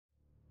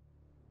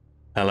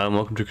Hello and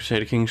welcome to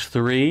Crusader Kings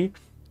 3,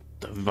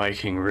 the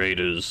Viking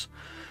Raiders.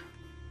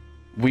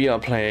 We are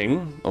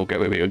playing,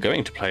 we are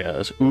going to play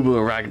as Uber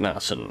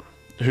Ragnarsson,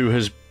 who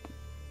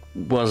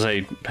was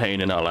a pain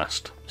in our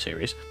last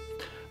series.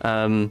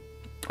 I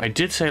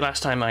did say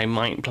last time I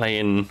might play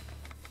in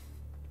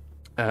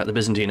the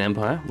Byzantine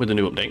Empire with the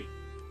new update.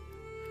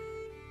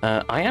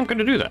 I am going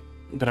to do that,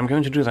 but I'm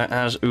going to do that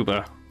as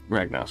Uber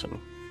Ragnarsson.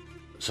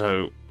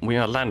 So we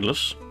are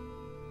landless.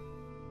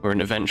 We're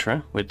an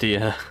adventurer with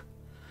the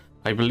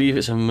I believe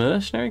it's a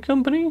mercenary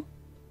company?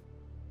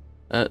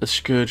 The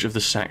Scourge of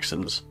the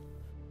Saxons.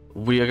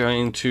 We are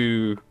going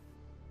to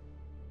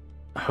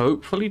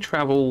hopefully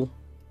travel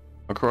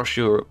across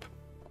Europe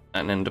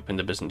and end up in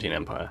the Byzantine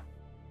Empire.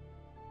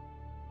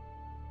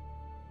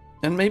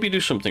 And maybe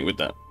do something with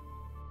that.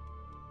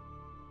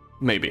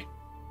 Maybe.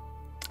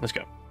 Let's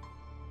go.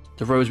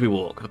 The roads we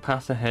walk. The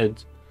path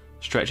ahead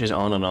stretches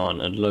on,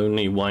 a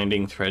lonely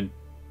winding thread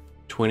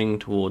twinning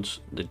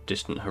towards the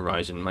distant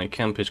horizon. My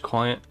camp is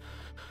quiet.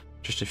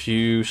 Just a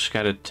few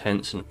scattered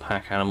tents and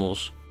pack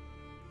animals,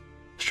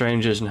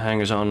 strangers and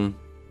hangers-on,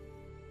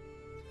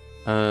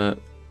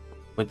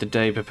 with the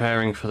day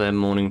preparing for their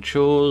morning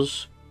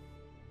chores.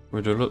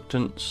 With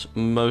reluctance,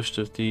 most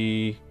of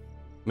the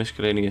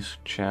miscellaneous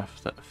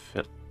chaff that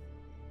fit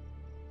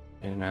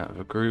in and out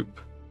of a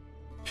group.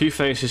 Few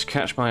faces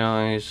catch my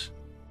eye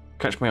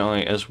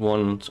as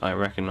ones I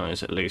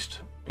recognize at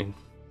least in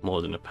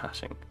more than a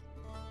passing.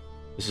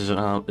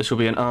 This will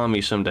be an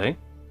army someday.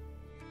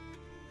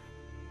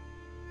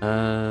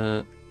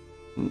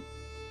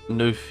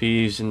 No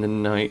thieves in the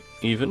night,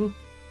 even.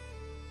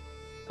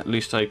 At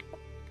least I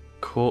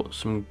caught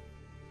some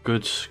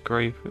good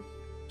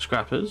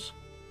scrappers.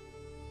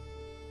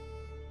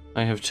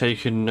 I have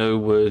taken no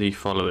worthy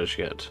followers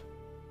yet.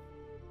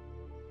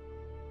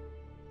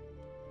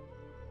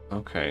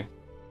 Okay.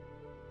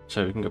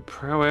 So we can go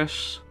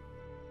prowess.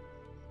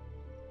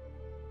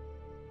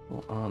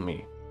 Or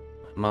army.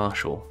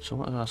 Martial. So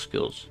what are our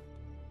skills?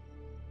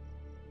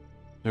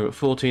 We've got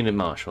 14 in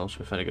martial, so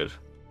we're fairly good.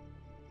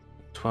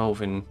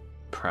 12 in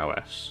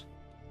prowess.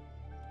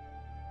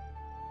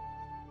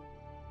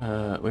 We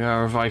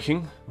are a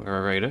Viking. We're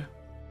a raider.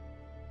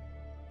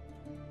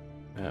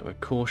 We're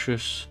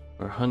cautious.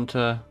 We're a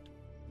hunter.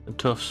 A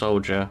tough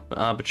soldier. But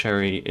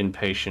arbitrary,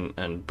 impatient,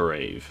 and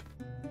brave.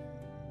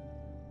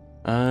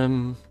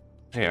 Yeah,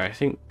 I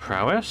think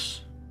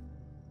prowess.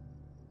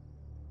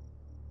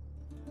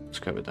 Let's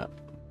go with that.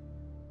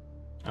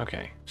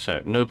 Okay,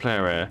 so no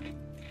player rare.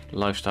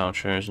 Lifestyle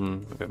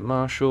chosen. We've got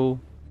martial.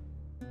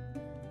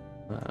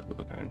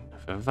 We're going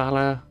for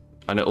valor.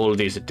 I know all of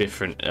these are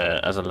different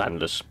as a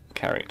landless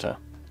character.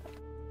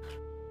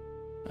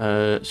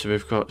 So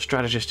we've got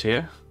strategist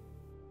here.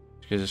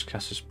 Gives us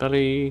Casus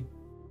Belli.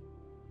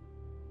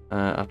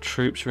 Our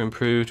troops are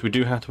improved. We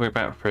do have to worry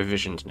about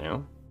provisions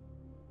now.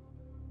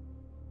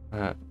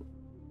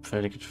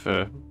 Fairly good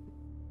for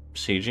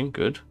sieging.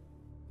 Good.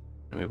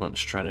 And we want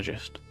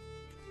strategist.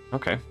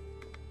 Okay.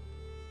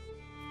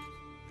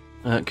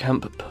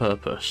 Camp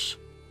purpose.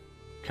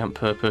 Camp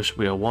purpose,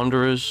 we are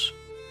wanderers.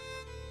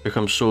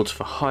 Become swords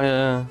for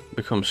hire.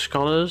 Become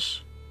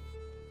scholars.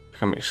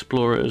 Become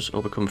explorers,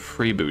 or become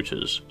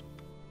freebooters.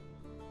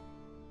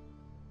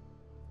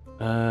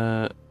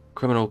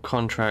 Criminal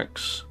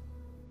contracts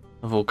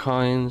of all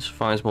kinds.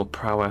 Finds more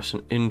prowess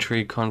and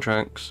intrigue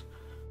contracts.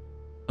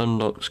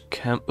 Unlocks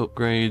camp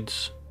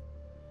upgrades.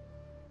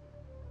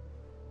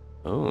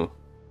 Oh.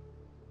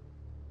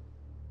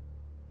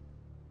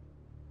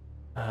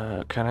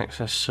 Can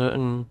access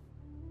certain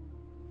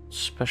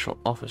special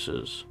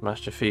officers.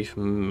 Master Thief,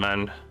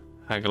 Man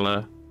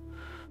Haggler,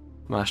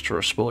 Master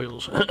of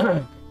Spoils.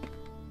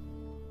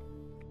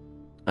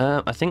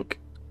 I think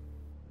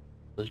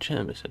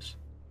legitimacies.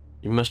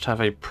 You must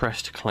have a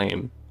pressed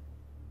claim.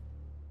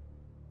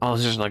 Oh,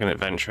 this is like an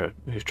adventurer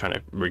who's trying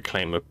to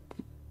reclaim a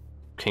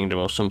kingdom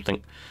or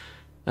something.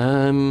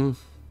 Yeah,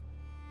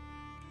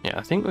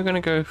 I think we're gonna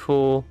go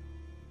for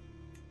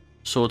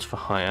swords for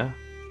hire,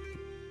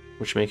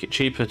 which make it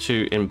cheaper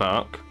to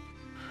embark.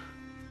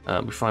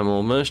 We find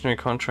more mercenary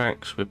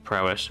contracts with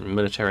prowess and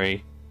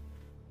military.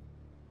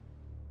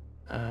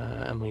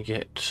 And we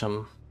get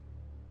some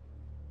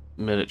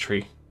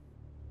military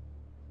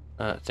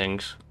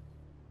things.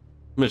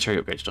 Military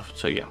upgrade stuff.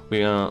 So yeah,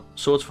 we are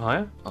swords for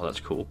hire. Oh,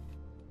 that's cool.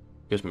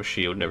 Gives me a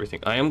shield and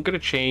everything. I am going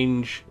to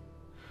change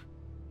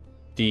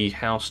the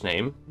house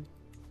name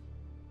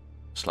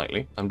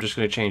slightly. I'm just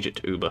going to change it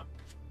to Uber.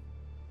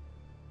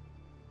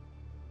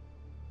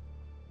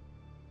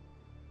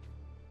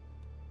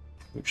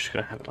 We're just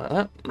going to have it like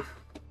that.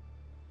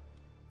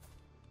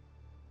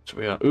 So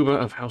we are Uber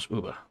of House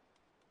Uber.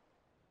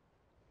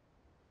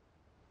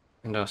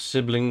 And our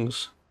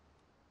siblings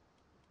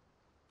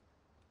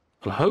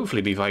will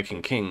hopefully be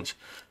Viking kings.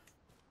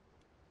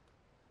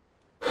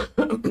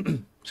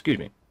 Excuse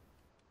me.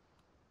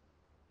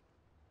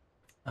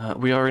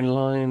 We are in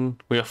line.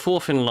 We are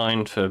fourth in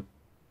line for a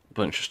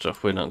bunch of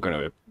stuff. We're not going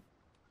to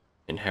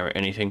inherit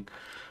anything.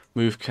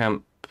 Move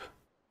camp.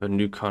 The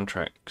new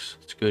contracts.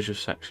 Scourge of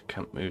Saxon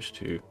camp moves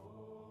to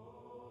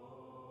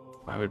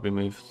Why would we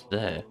move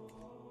there?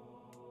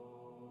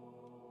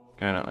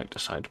 Can I, like,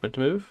 decide when to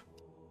move?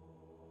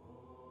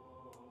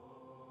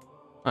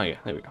 Oh, yeah,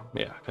 there we go.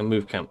 Yeah, I can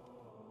move camp.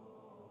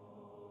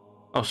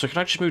 Oh, so can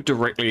I just move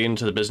directly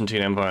into the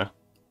Byzantine Empire?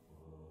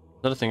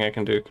 Another thing I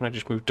can do, can I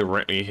just move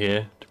directly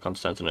here to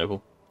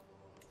Constantinople?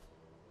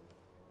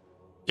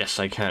 Yes,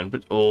 I can,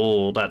 but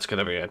oh, that's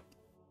gonna be it.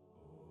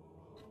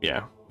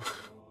 Yeah.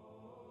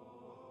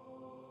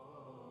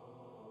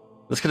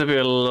 That's gonna be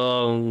a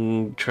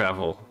long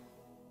travel.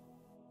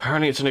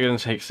 Apparently it's only gonna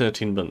take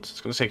 13 months.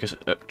 It's gonna take us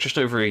just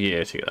over a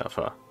year to get that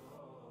far.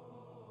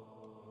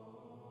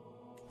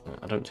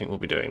 I don't think we'll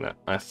be doing that.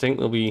 I think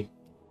we'll be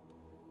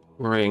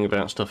worrying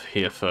about stuff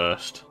here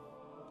first.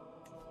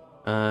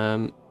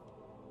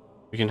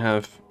 We can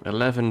have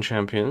 11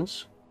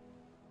 champions.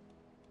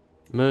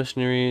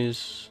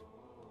 Mercenaries.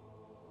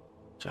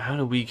 So how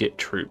do we get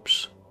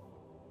troops?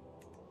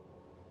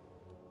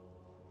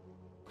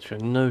 So we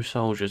have no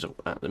soldiers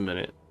at the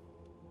minute.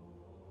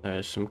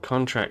 There's some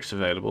contracts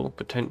available,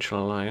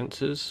 potential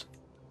alliances.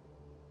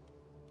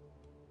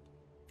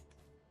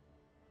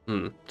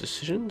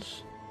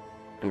 Decisions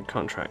and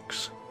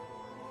contracts.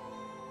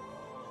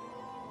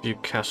 View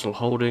castle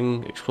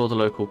holding, explore the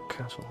local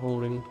castle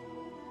holding.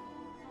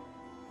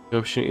 The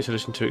opportunity to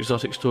listen to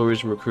exotic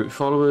stories and recruit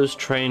followers,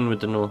 train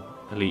with the North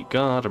Elite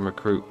Guard and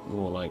recruit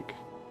more like...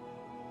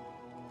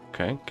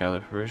 Okay, gather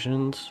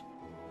provisions.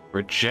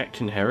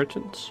 Reject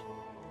inheritance.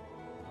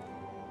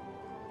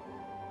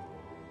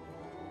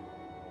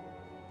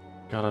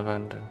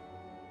 Galavanda.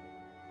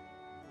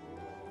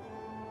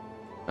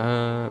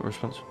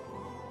 Response.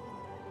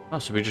 Oh,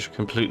 so we just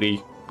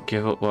completely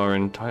give up our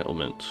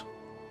entitlements.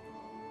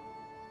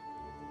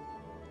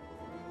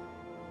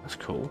 That's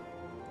cool.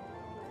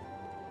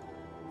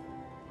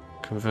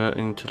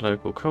 Converting to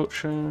local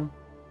culture.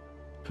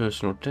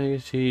 Personal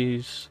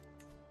deities.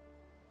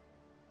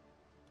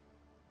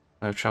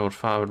 I've travelled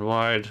far and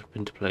wide,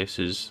 been to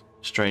places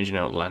strange and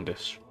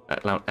outlandish.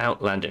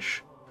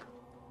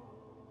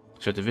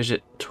 So to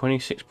visit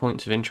 26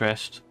 points of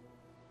interest,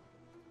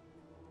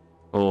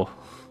 or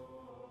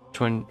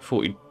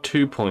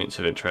 42 points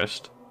of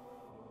interest,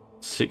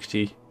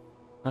 60,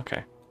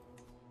 okay.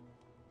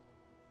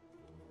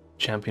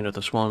 Champion of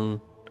the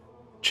Swan,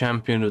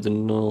 champion of the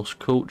Norse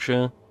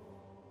culture.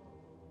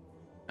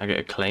 I get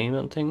a claim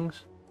on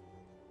things.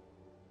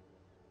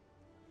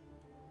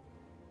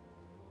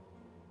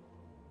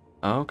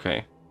 Oh,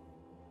 okay.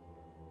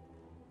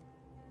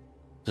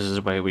 This is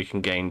a way we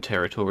can gain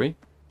territory.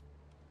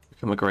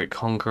 Become a great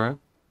conqueror.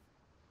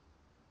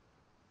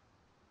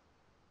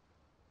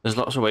 There's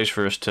lots of ways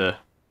for us to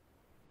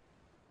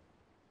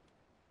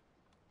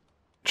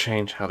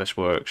change how this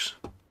works.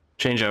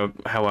 Change how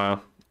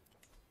our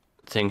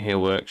thing here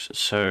works.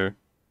 So,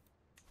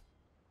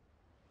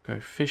 go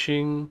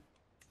fishing.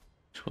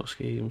 Export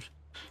schemes.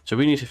 So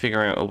we need to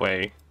figure out a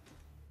way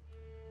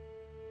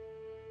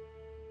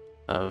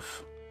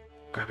of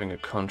grabbing a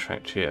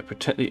contract here.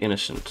 Protect the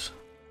innocent.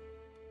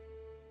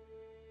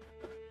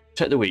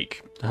 Protect the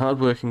weak. The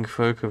hard-working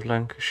folk of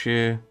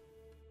Lancashire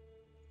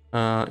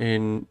are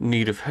in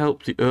need of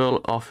help. The Earl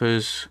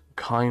offers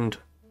kind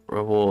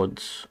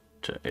rewards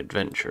to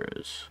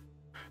adventurers.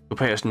 Will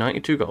pay us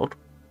 92 gold.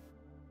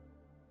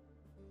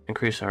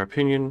 Increase our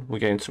opinion. We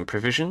gain some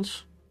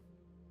provisions.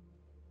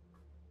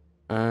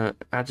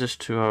 Adds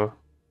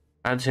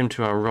him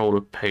to our roll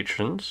of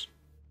patrons.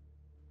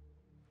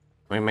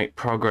 We make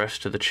progress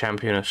to the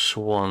Champion of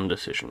Swan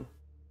decision.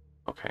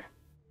 Okay.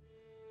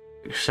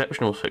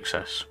 Exceptional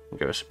success.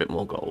 Give us a bit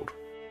more gold.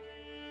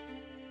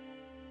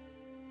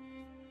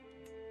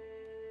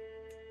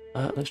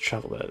 Let's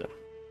travel there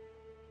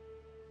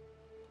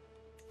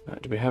then.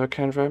 Do we have a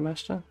Canvro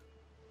Master?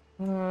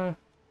 You're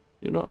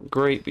not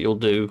great, but you'll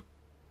do.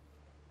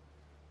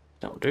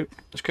 That'll do.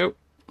 Let's go.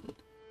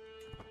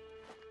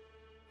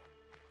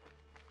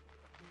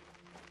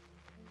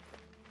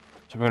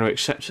 So we're going to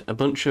accept a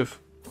bunch of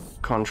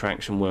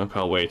contracts and work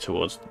our way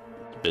towards the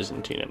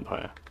Byzantine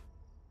Empire.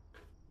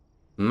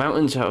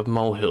 Mountains out of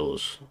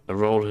molehills. The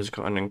road has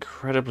gotten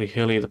incredibly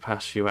hilly the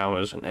past few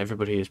hours, and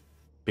everybody is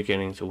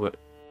beginning to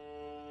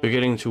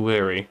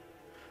weary.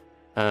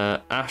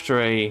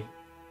 After a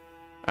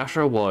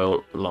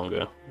while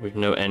longer, with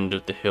no end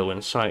of the hill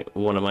in sight,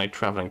 one of my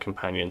travelling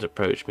companions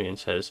approached me and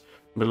says,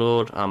 "My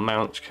lord, our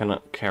mounts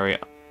cannot carry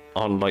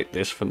on like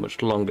this for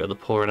much longer. The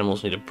poor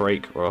animals need a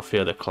break, or I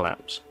fear they'll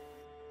collapse."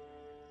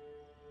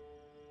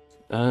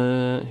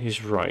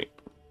 He's right.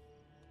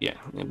 Yeah,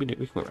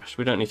 we can rest.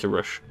 We don't need to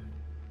rush.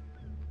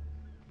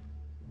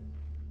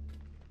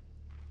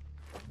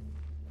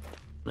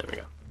 There we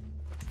go.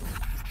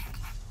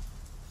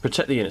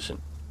 Protect the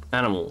innocent.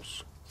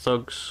 Animals,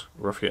 thugs,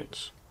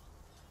 ruffians.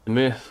 The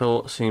mere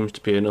thought seems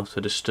to be enough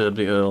to disturb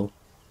the Earl.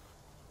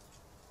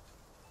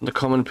 The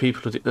common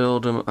people of the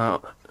earldom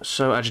are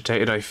so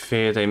agitated I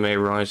fear they may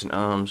rise in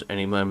arms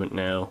any moment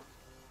now.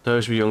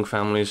 Those with young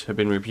families have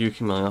been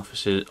rebuking my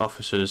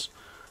officers,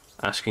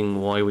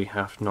 asking why we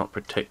have not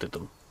protected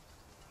them.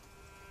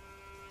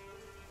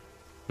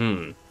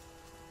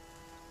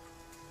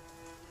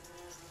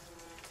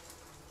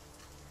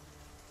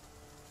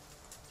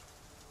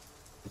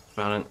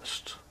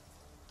 balanced.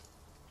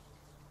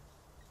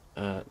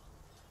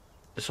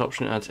 This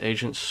option adds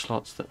agent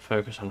slots that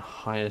focus on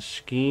higher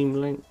scheme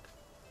length.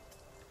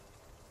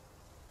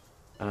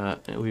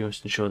 We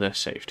must ensure their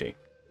safety.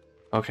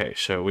 Okay,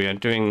 so we are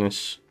doing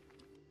this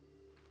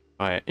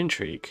via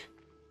intrigue.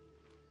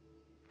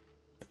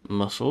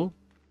 Muscle.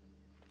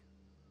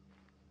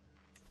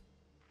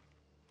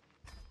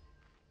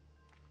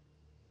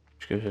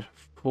 Which gives us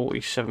a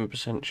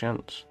 47%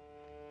 chance.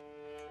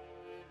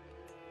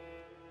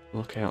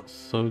 Look out,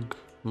 thug.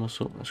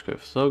 Muscle. Let's go for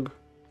thug.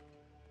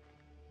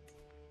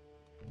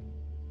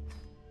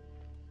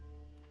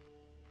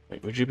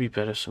 Wait, would you be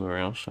better somewhere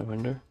else, I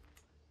wonder?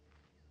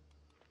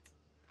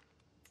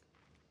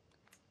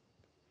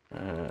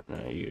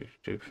 No, you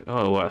do.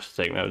 Oh, well, that's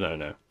the thing.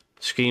 No.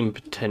 Scheme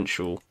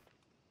potential.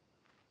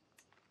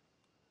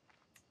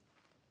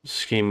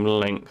 Scheme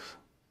length.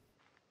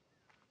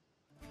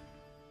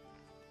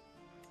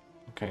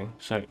 Okay,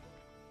 so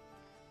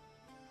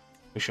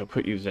we shall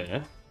put you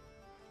there.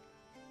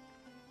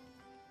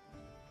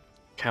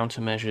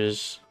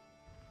 Countermeasures.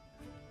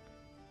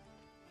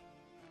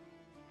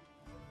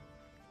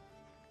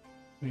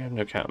 We have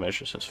no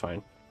countermeasures, that's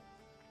fine.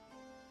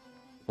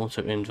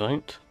 Auto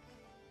invite.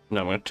 No,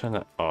 I'm going to turn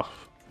that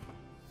off.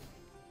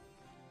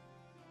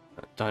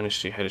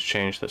 Dynasty head has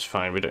changed, that's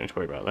fine, we don't need to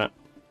worry about that.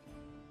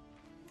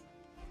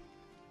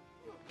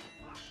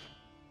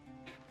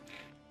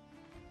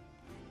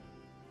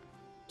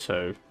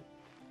 So,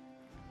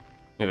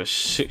 we have a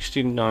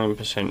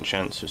 69%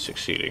 chance of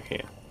succeeding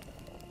here.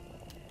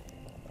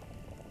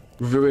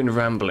 Ruined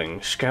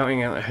rambling.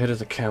 Scouting out ahead of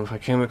the camp, I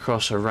came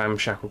across a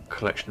ramshackle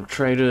collection of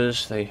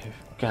traders. They have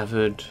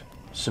gathered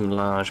some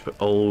large but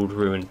old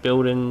ruined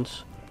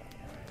buildings.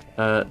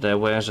 Their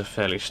wares are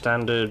fairly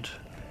standard.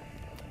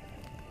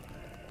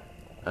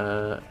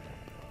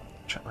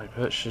 Check my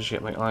purchases,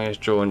 yet my eye is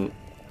drawn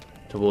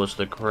towards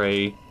the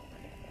grey,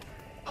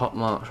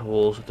 pockmarked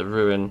walls of the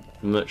ruin.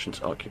 The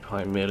merchants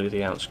occupy merely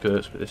the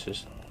outskirts, but this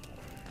is...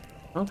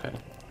 Okay.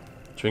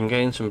 So we can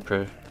gain some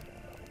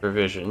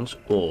provisions,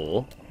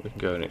 or we can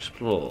go and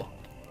explore.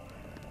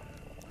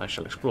 I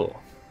shall explore.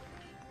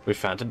 We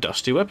found a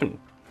dusty weapon.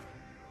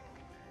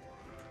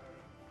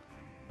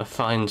 A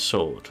fine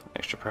sword.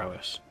 Extra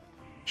prowess.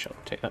 Shall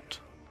take that.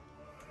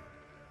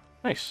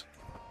 Nice.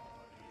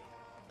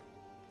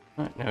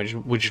 Right, now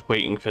we're just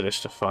waiting for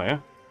this to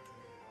fire.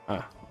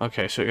 Ah,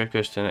 okay, so it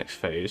goes to the next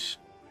phase.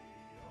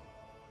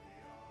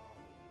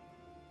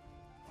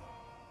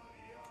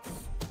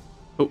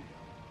 Oh.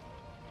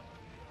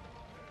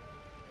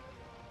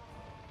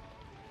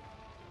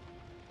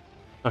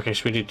 Okay,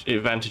 so we need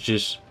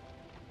advantages.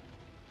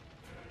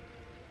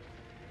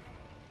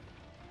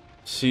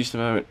 Seize the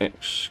moment,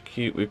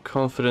 execute with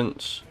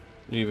confidence,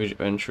 leverage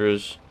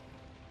adventurers.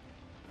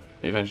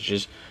 The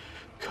advantages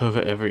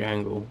cover every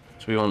angle.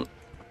 So we want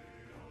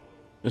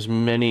as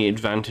many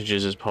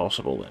advantages as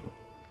possible then.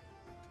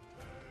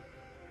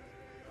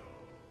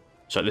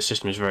 So this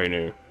system is very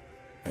new.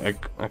 I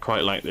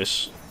quite like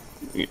this.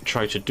 You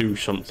try to do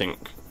something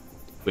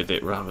with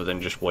it rather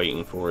than just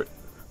waiting for it.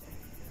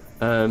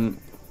 A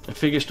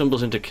figure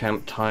stumbles into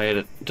camp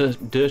tired,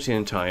 dirty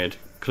and tired,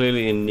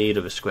 clearly in need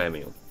of a square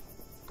meal.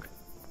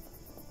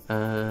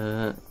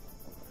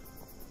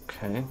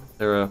 Okay,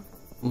 there are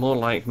more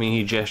like me,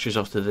 he gestures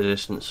off to the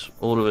distance.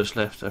 All of us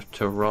left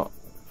to rot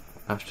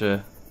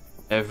after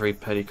every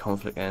petty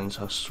conflict ends.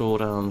 Our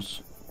sword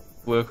arms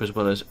work as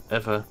well as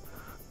ever,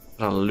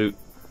 but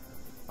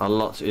our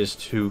lot is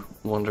to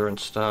wander and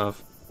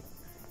starve.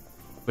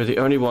 We're the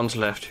only ones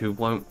left who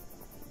wouldn't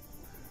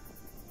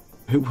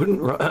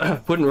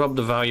rob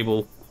the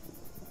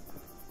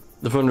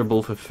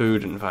vulnerable for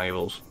food and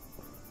valuables.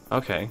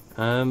 Okay,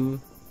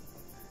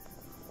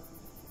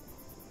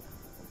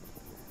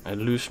 I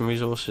lose some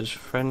resources,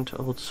 friend to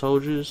old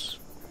soldiers.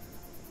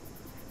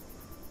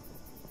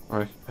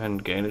 Or I can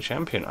gain a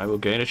champion. I will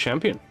gain a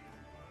champion.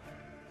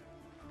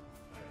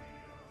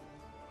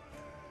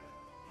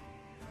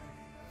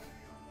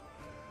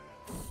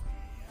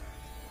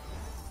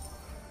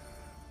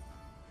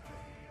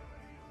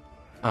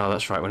 Oh,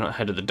 that's right, we're not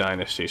head of the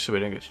dynasty, so we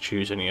don't get to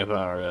choose any of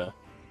our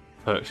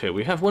perks here.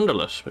 We have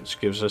Wanderlust, which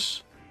gives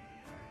us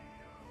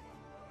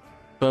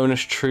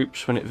bonus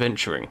troops when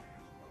adventuring.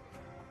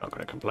 Not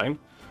going to complain.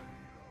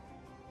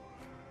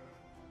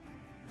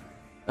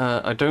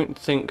 I don't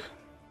think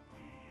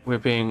we're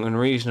being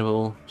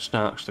unreasonable,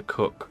 snarks the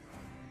cook,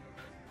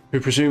 who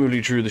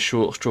presumably drew the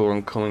short straw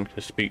on coming to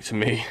speak to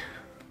me,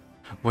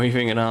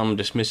 waving an arm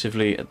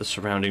dismissively at the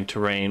surrounding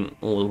terrain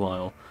all the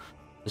while.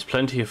 There's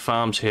plenty of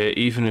farms here,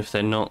 even if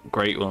they're not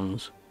great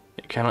ones.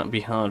 It cannot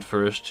be hard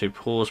for us to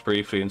pause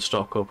briefly and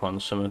stock up on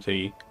some of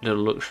the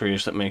little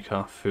luxuries that make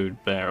our food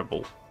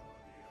bearable.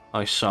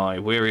 I sigh,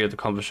 weary of the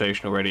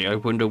conversation already. I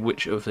wonder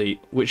which of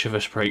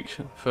us breaks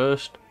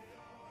first.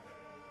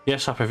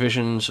 Yes, our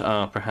provisions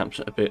are perhaps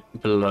a bit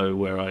below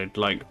where I'd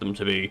like them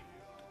to be,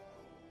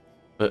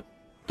 but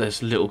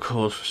there's little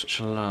cause for such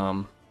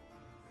alarm.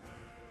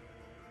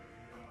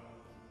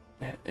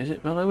 Is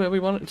it below where we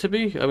want it to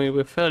be? I mean,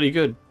 we're fairly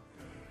good.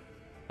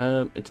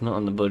 It's not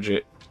on the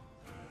budget.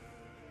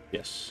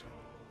 Yes.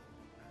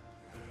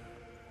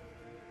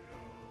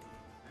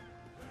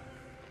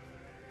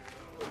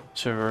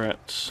 So we're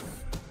at...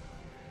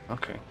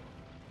 Okay.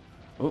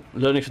 Oh,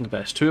 learning from the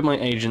best. 2 of my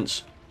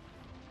agents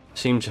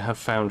seem to have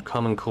found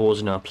common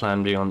cause in our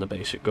plan beyond the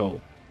basic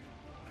goal.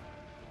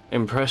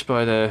 Impressed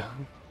by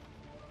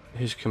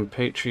his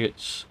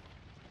compatriots...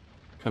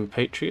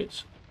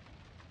 Compatriots?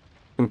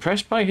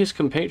 Impressed by his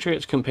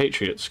compatriots'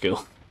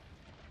 skill.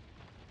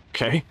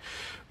 Okay.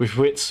 With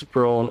wits,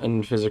 brawn,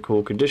 and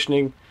physical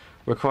conditioning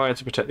required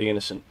to protect the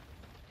innocent.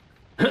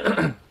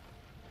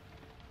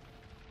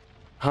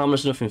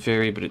 Harmless enough in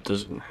theory, but it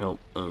doesn't help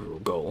overall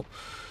goal.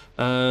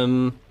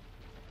 So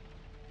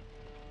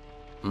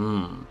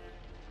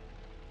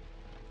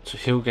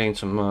he'll gain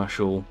some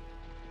martial.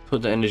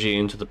 Put the energy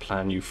into the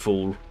plan, you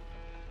fool.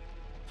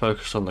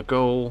 Focus on the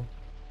goal.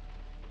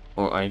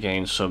 Or I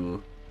gain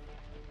some...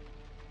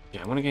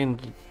 Yeah, I want to gain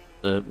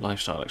the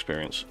lifestyle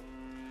experience.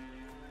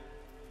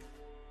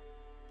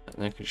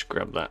 And I can just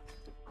grab that.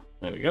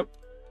 There we go.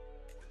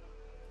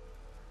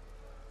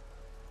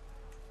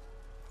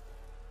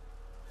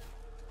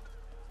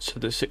 So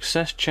the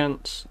success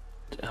chance...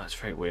 Oh, that's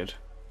very weird.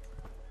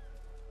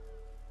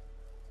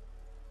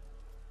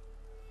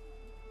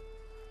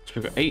 So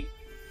we've got 8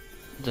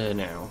 there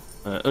now.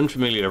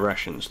 Unfamiliar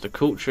rations. The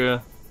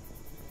culture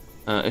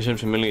is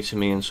unfamiliar to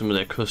me, and some of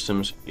their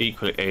customs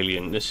equally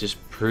alien. This is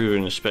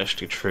proven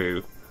especially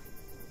true.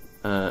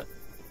 When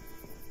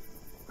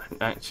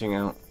acting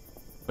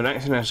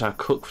as our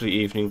cook for the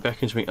evening,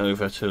 beckons me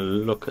over to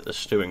look at the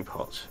stewing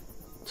pot.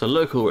 It's a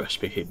local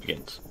recipe, he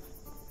begins.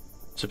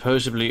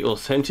 Supposedly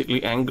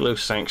authentically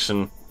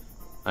Anglo-Saxon,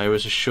 I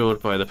was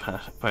assured by a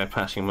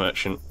passing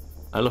merchant.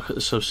 I look at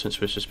the substance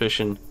with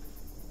suspicion.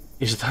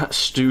 Is that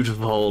stewed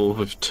vole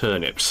with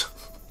turnips?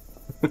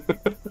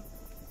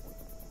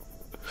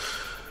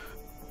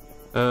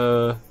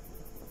 So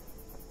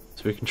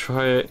we can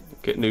try it,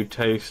 get new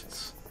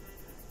tastes.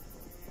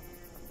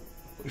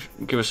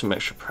 Give us some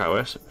extra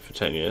prowess for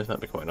 10 years,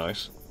 that'd be quite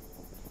nice.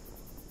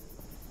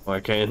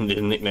 Okay, and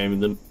the nickname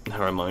them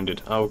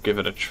narrow-minded. I'll give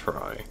it a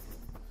try.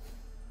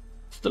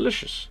 It's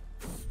delicious.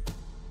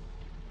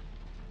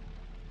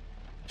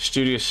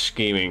 Studious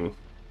scheming.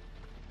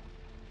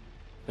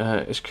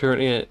 Is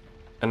currently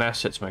an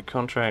asset to my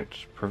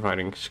contract,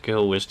 providing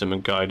skill, wisdom,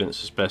 and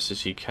guidance as best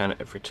as he can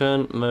at every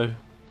turn.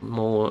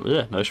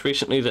 Most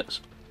recently, that's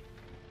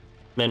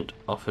meant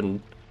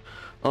offering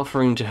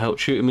to help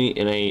tutor me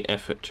in an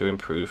effort to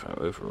improve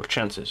our overall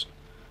chances.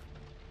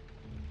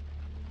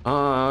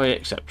 I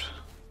accept.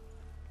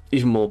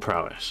 Even more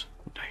prowess.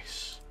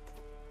 Nice.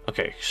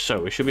 Okay,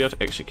 so we should be able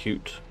to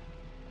execute.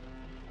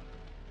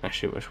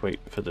 Actually, let's wait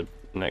for the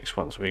next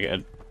one. So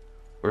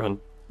we're on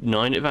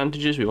 9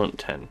 advantages. We want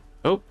 10.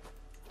 Oh,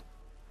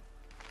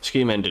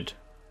 scheme ended.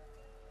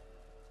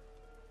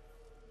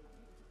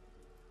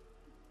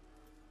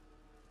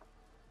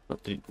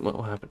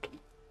 What happened?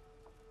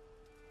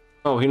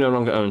 Oh, he no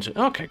longer owns it.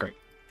 Okay, great.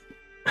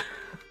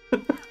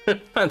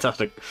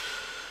 Fantastic.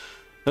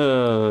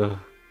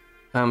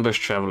 Ambush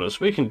travelers.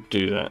 We can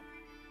do that.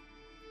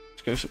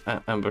 Let's go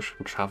some ambush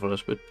from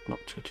travelers. We're not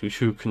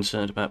too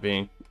concerned about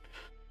being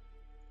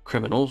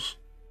criminals.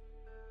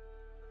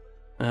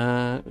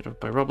 By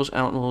robbers,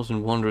 outlaws,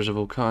 and wanderers of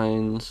all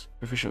kinds.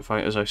 Proficient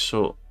fighters I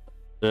sought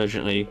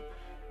urgently.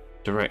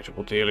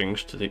 Directable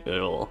dealings to the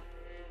Earl.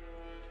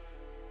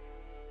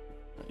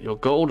 Your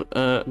gold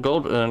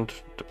earned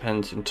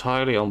depends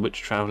entirely on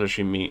which travellers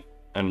you meet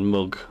and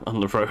mug on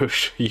the road.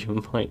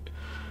 You might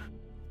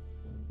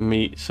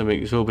meet some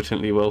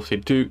exorbitantly wealthy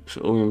dukes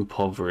or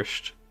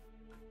impoverished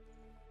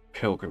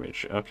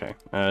pilgrimage. Okay.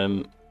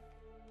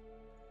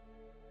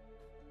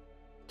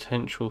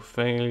 Potential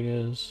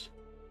failures.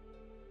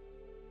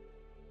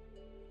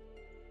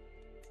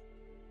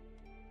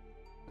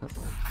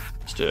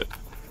 Let's do it.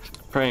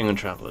 Preying on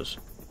travellers.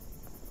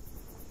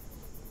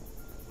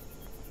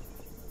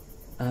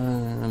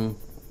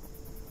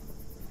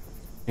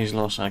 He's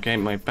lost our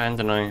game. My band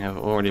and I have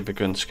already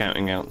begun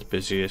scouting out the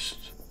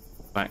busiest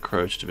back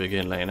roads to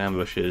begin laying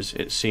ambushes.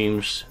 It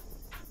seems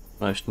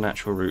the most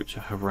natural route to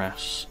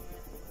harass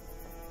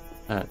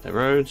the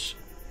roads.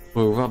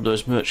 We'll rob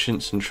those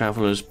merchants and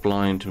travellers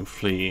blind and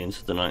flee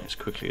into the night as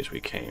quickly as we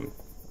came.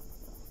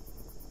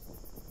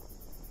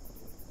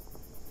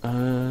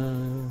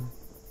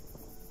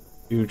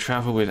 You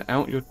travel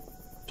without your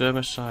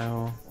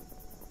domicile.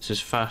 This is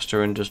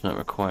faster and does not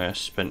require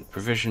spent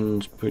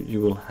provisions, but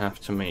you will have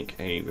to make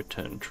a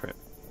return trip.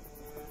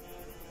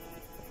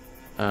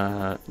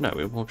 No,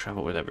 we will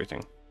travel with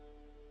everything.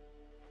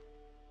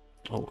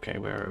 Okay,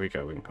 where are we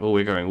going? Oh,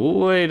 we're going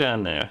way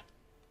down there.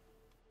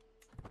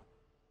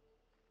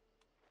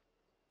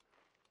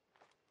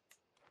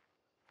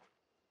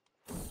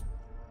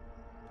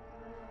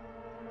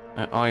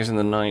 Eyes in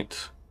the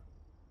night.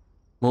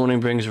 Morning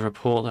brings a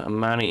report that a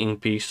man-eating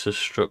beast has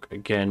struck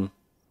again.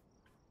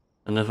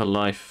 Another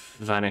life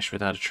vanished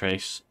without a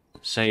trace,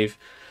 save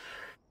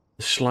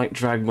the slight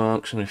drag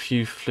marks and a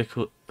few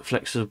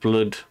flecks of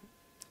blood.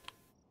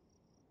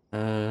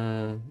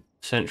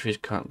 Sentries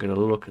can't get a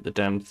look at the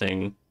damn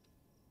thing.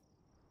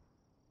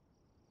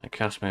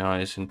 cast my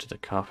eyes into the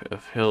carpet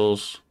of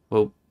hills.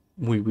 Well,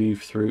 we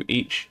weave through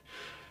each,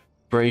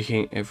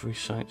 breaking every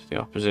sight to the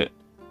opposite.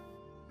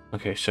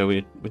 Okay, so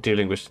we're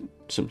dealing with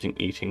something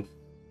eating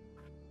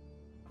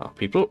our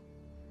people.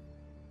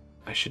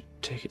 I should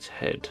take its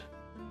head.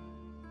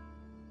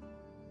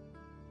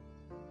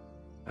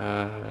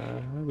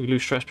 We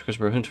lose stress because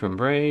we're a hunter and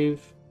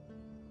brave.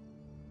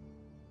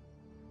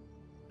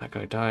 That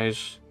guy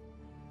dies.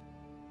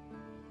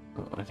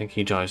 Oh, I think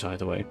he dies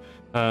either way.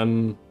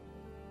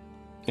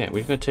 Yeah,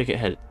 we're going to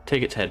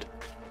take its head.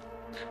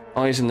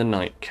 Eyes in the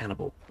night,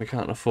 cannibal. We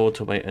can't afford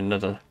to wait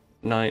another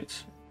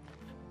night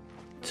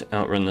to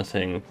outrun the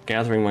thing.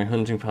 Gathering my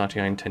hunting party,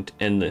 I intend to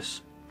end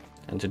this.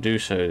 And to do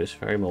so this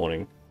very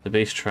morning. The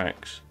beast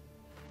tracks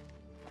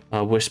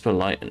are whisper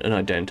light and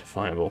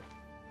unidentifiable.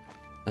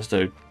 As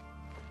though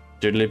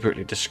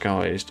deliberately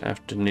disguised.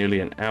 After nearly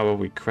an hour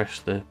we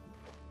crest the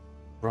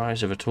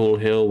rise of a tall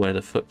hill where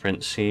the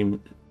footprints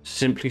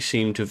simply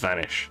seem to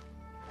vanish.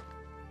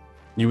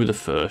 You were the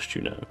first,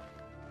 you know.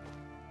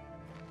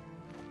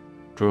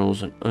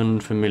 Drawls an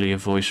unfamiliar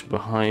voice from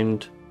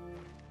behind.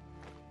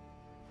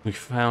 We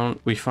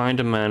find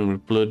a man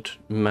with blood,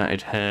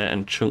 matted hair,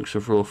 and chunks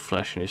of raw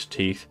flesh in his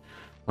teeth.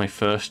 My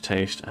first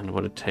taste, and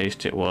what a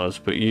taste it was.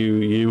 But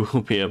you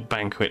will be a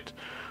banquet.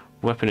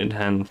 Weapon in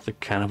hand, the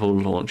cannibal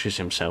launches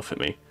himself at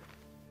me.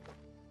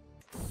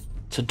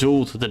 It's a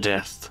duel to the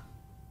death.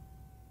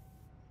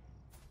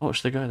 Oh,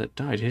 it's the guy that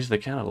died. Here's the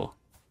cannibal.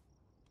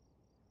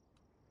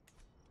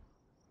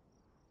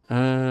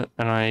 And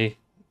I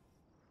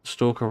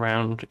stalk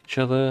around each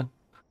other.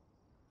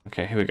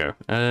 Okay, here we go.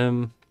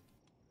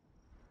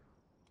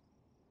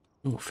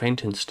 Oh,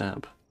 feint and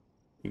stab.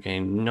 You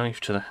gain knife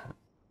to the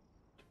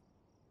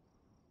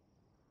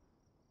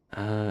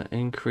hand.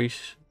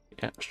 Increase.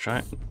 Yeah, let's try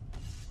it.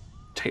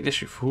 Take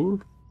this, you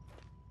fool.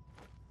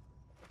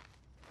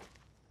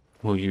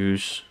 We'll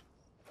use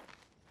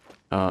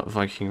our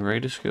Viking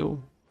Raider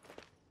skill.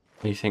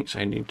 He thinks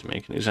I need to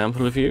make an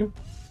example of you.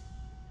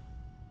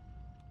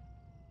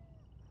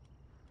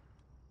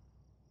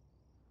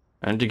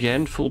 And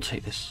again, full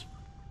take this.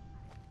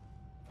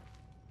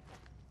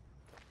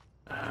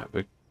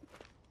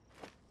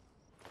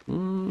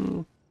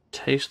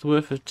 Taste the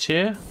worth of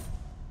tear.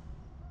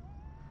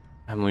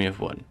 And we have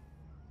won.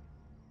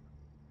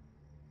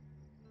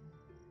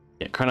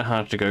 Yeah, kind of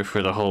hard to go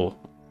through the whole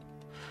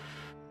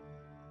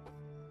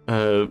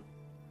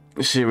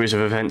series of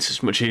events.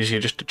 It's much easier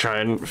just to try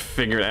and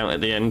figure it out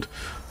at the end.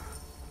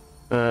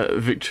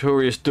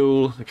 Victorious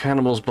duel. The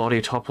cannibal's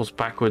body topples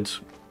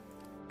backwards.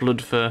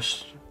 Blood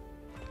first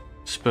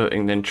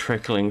spurting, then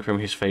trickling from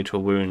his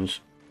fatal wounds.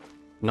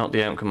 Not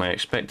the outcome I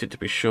expected, to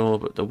be sure,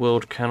 but the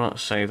world cannot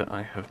say that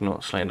I have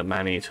not slain a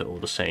man-eater all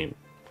the same.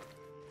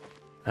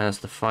 As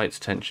the fight's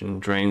tension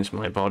drains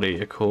my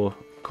body, a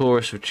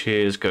chorus of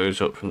cheers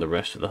goes up from the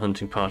rest of the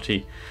hunting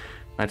party.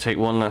 I take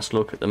one last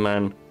look at the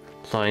man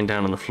lying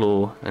down on the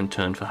floor and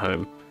turn for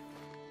home.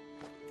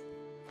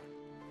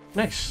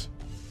 Nice.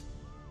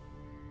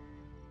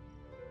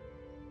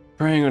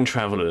 Preying on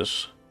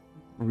travellers.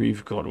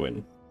 Reeve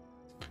Godwin.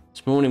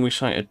 This morning we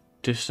sight a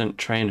distant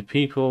train of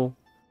people.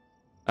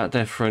 At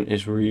their front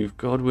is Reeve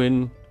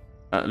Godwin,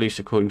 at least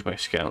according to my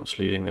scouts,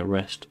 leading the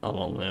rest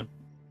along their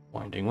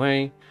winding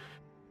way.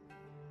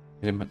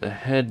 With him at their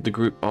head, the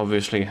group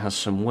obviously has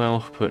some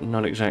wealth, but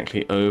not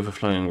exactly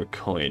overflowing with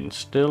coin.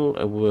 Still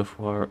a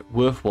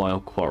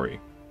worthwhile quarry.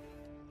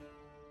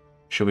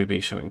 Should we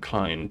be so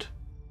inclined?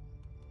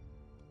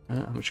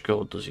 How much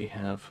gold does he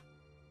have?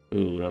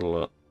 Ooh, not a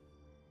lot.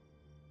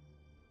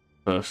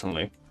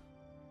 Personally.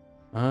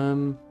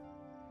 So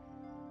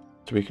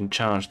we can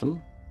charge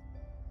them.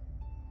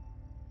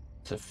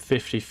 It's a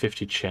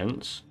 50-50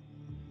 chance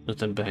of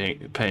them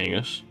paying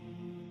us.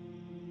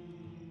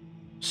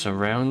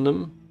 Surround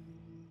them.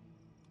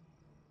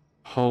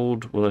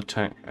 Hold will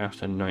attack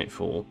after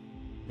nightfall.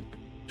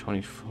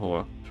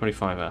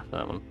 25 after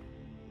that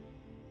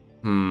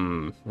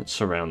one. Let's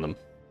surround them.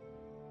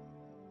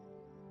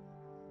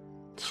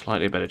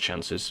 Slightly better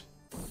chances.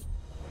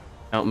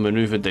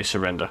 Outmaneuvered, they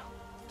surrender.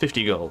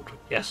 50 gold,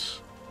 yes.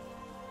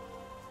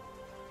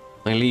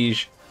 My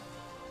liege,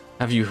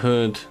 have you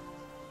heard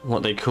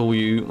what they call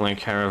you? My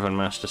caravan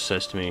master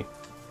says to me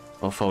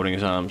while folding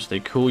his arms. They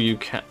call you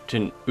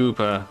Captain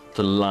Uber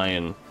the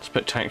Lion.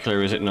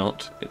 Spectacular, is it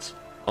not? It's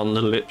on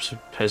the lips of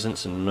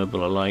peasants and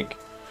noble alike.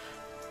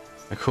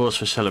 A cause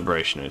for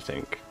celebration, I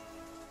think.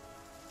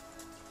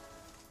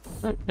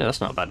 Yeah,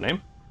 that's not a bad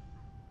name.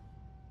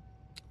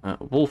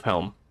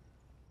 Wolfhelm.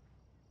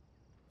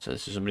 So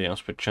this is somebody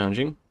else we're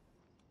charging.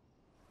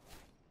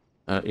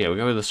 Yeah, we'll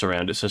go with the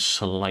surround. It's a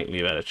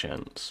slightly better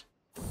chance.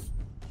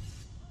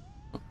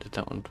 Oh, did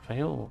that one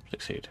fail or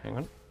succeed? Hang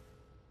on.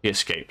 He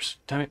escapes.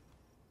 Damn it.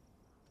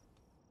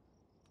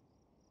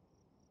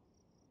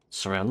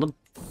 Surround them.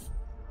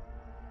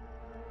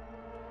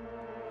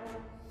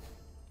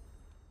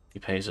 He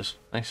pays us.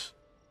 Nice.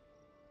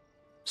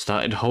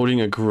 Started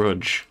holding a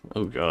grudge.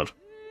 Oh god.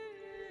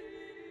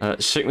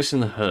 Sickness in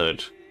the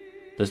herd.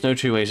 There's no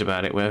two ways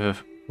about it.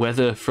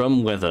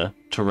 weather,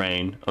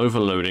 terrain,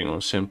 overloading,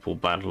 or simple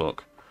bad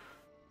luck.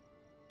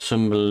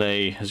 Some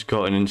Malay has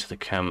gotten into the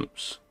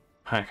camp's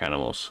pack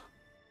animals.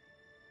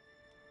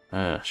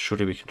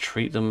 Surely we can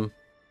treat them.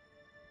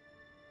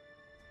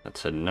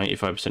 That's a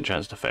 95%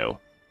 chance to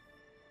fail.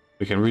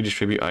 We can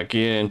redistribute our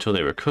gear until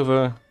they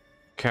recover.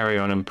 Carry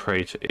on and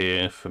pray to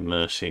ear for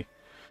mercy.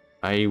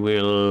 I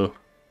will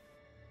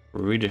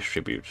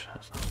redistribute.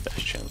 That's not the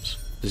best chance.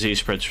 Disease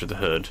spreads through the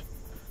herd.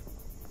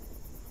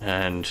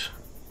 And...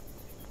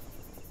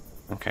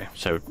 okay,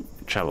 so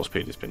travel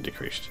speed has been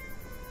decreased.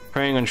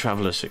 Preying on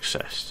travelers'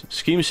 success.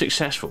 Scheme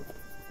successful.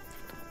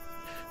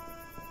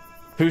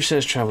 Who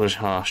says travel is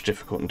harsh,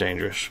 difficult and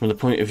dangerous? From the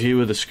point of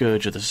view of the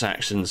scourge of the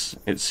Saxons,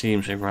 it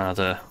seems a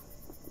rather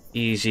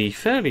easy,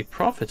 fairly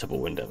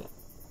profitable endeavour.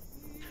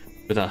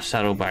 With our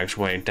saddlebags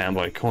weighed down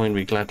by coin,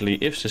 we gladly,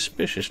 if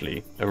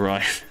suspiciously,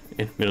 arrive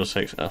in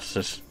Middlesex.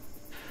 Us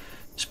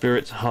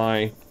spirits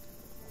high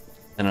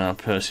and our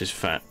purses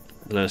fat.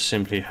 Let us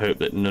simply hope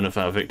that none of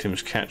our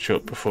victims catch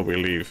up before we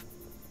leave.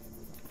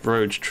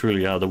 Roads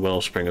truly are the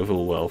wellspring of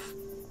all wealth.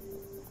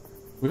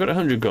 We got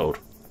 100 gold.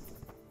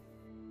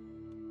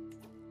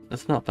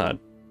 That's not bad.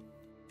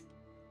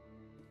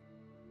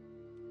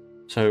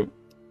 So,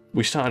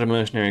 we started a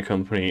mercenary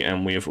company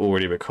and we have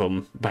already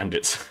become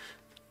bandits.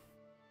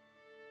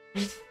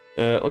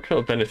 What kind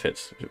of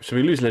benefits? So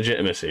we lose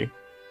legitimacy,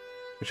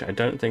 which I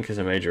don't think is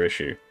a major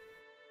issue.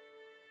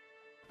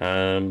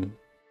 General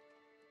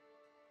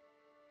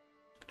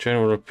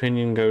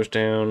opinion goes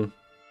down.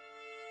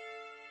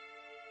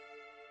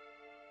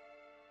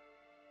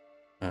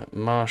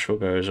 Martial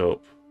goes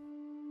up.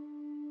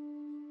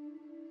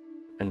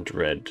 And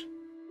dread.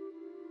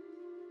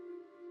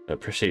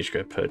 Prestige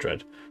go per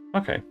dread.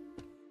 Okay.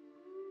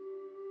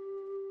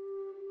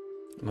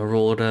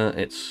 Marauder,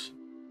 it's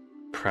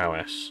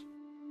prowess.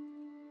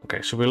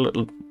 Okay, so we're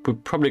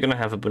probably going to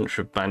have a bunch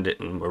of bandit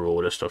and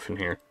marauder stuff in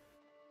here.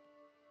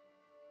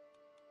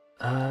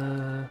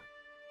 Well,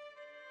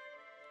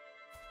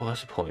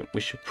 that's the point.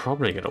 We should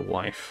probably get a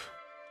wife.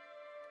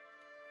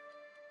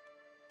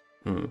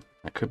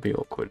 That could be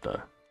awkward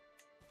though.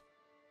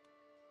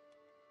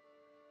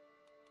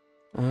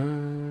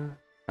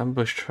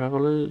 Ambush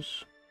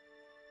travelers.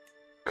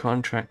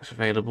 Contracts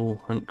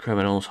available. Hunt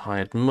criminals.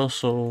 Hired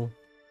muscle.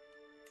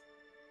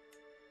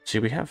 See,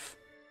 we have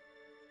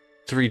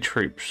 3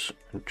 troops.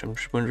 I'm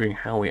just wondering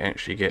how we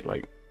actually get,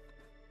 like,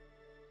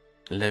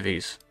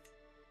 levies.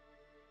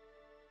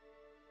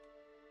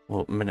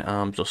 Or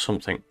men-at-arms or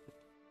something.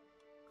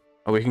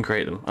 Oh, we can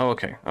create them. Oh,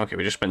 okay. Okay,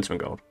 we just spent some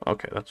gold.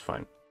 Okay, that's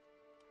fine.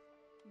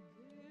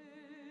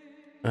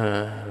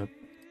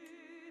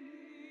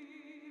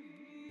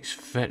 These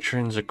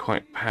veterans are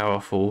quite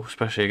powerful,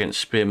 especially against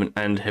spearmen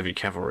and heavy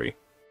cavalry.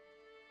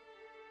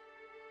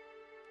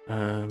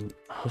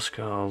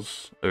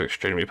 Huskars are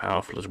extremely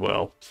powerful as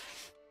well.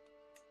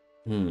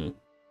 I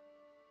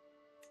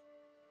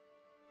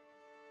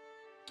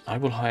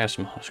will hire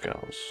some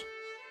Huskars.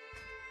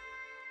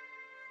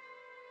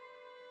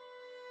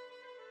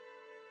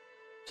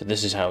 So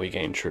this is how we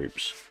gain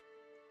troops.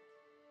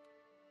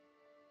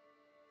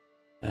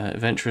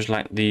 Adventurers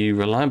lack the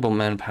reliable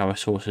manpower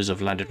sources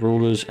of landed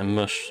rulers and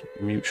must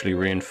mutually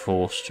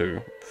reinforce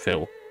to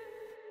fill.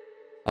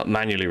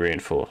 Manually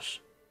reinforce.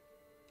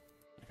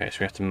 Okay, so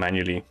we have to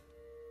manually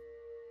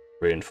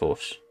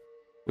reinforce.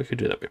 We could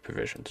do that with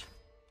provisions.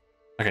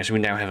 Okay, so we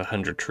now have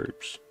 100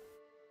 troops.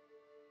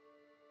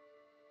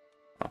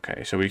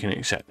 Okay, so we can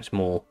accept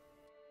more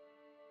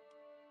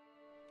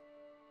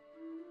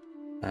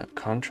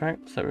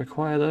contracts that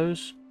require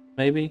those,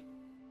 maybe.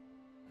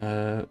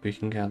 We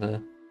can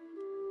gather.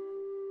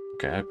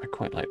 Okay, I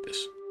quite like this.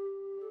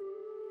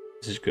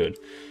 This is good.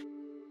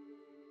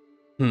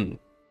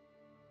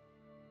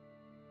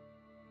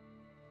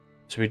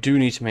 So we do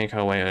need to make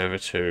our way over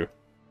to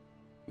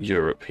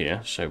Europe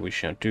here, so we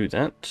shall do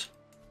that.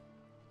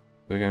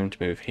 We're going to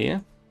move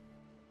here.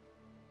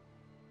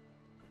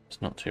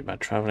 It's not too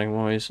bad travelling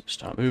wise.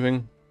 Start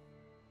moving.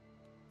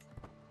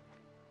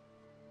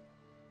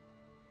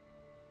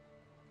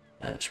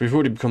 So we've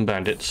already become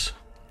bandits.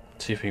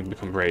 Let's see if we can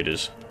become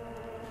raiders.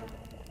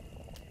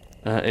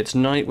 It's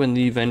night when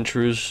the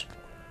adventurers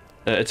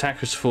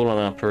attackers fall on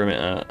our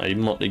perimeter. A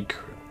motley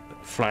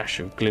flash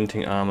of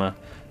glinting armor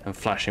and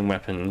flashing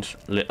weapons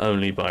lit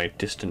only by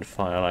distant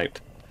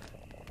firelight.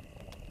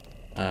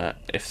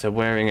 If they're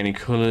wearing any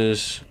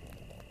colors,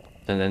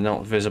 then they're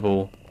not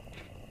visible,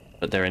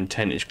 but their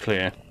intent is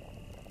clear.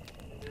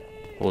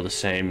 All the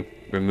same,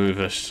 remove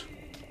us,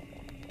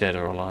 dead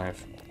or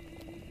alive.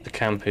 The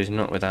camp is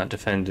not without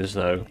defenders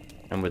though,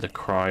 and with a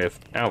cry of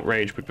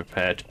outrage we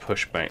prepare to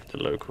push back the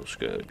local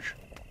scourge.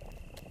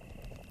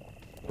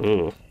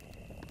 Ooh.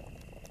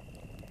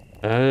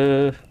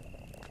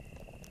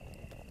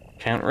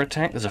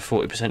 Counter-attack, there's a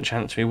 40%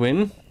 chance we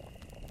win.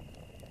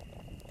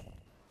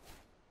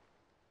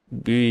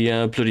 Be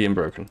bloody and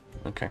broken.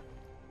 Okay.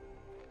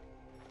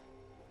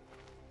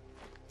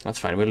 That's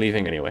fine, we're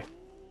leaving anyway.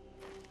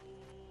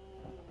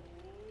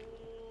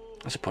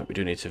 That's a point, we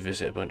do need to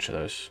visit a bunch of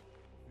those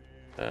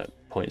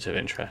points of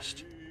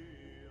interest.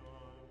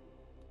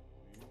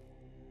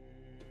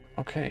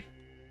 Okay.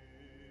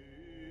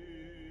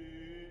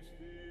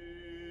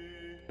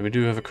 We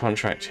do have a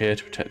contract here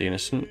to protect the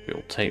innocent.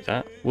 We'll take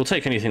that. We'll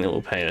take anything that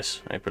will pay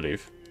us, I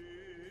believe.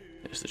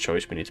 It's the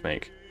choice we need to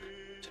make.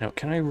 So now,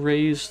 can I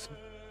raise...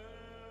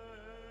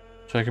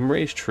 So I can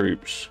raise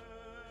troops.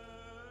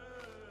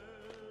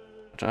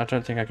 I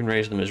don't think I can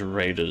raise them as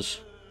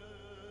raiders.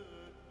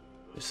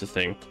 It's the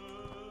thing.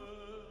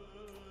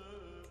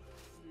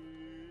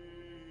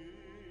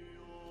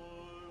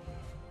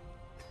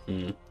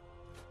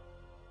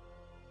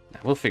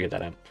 We'll figure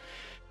that out.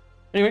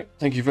 Anyway,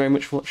 thank you very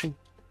much for watching.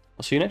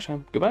 I'll see you next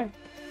time. Goodbye.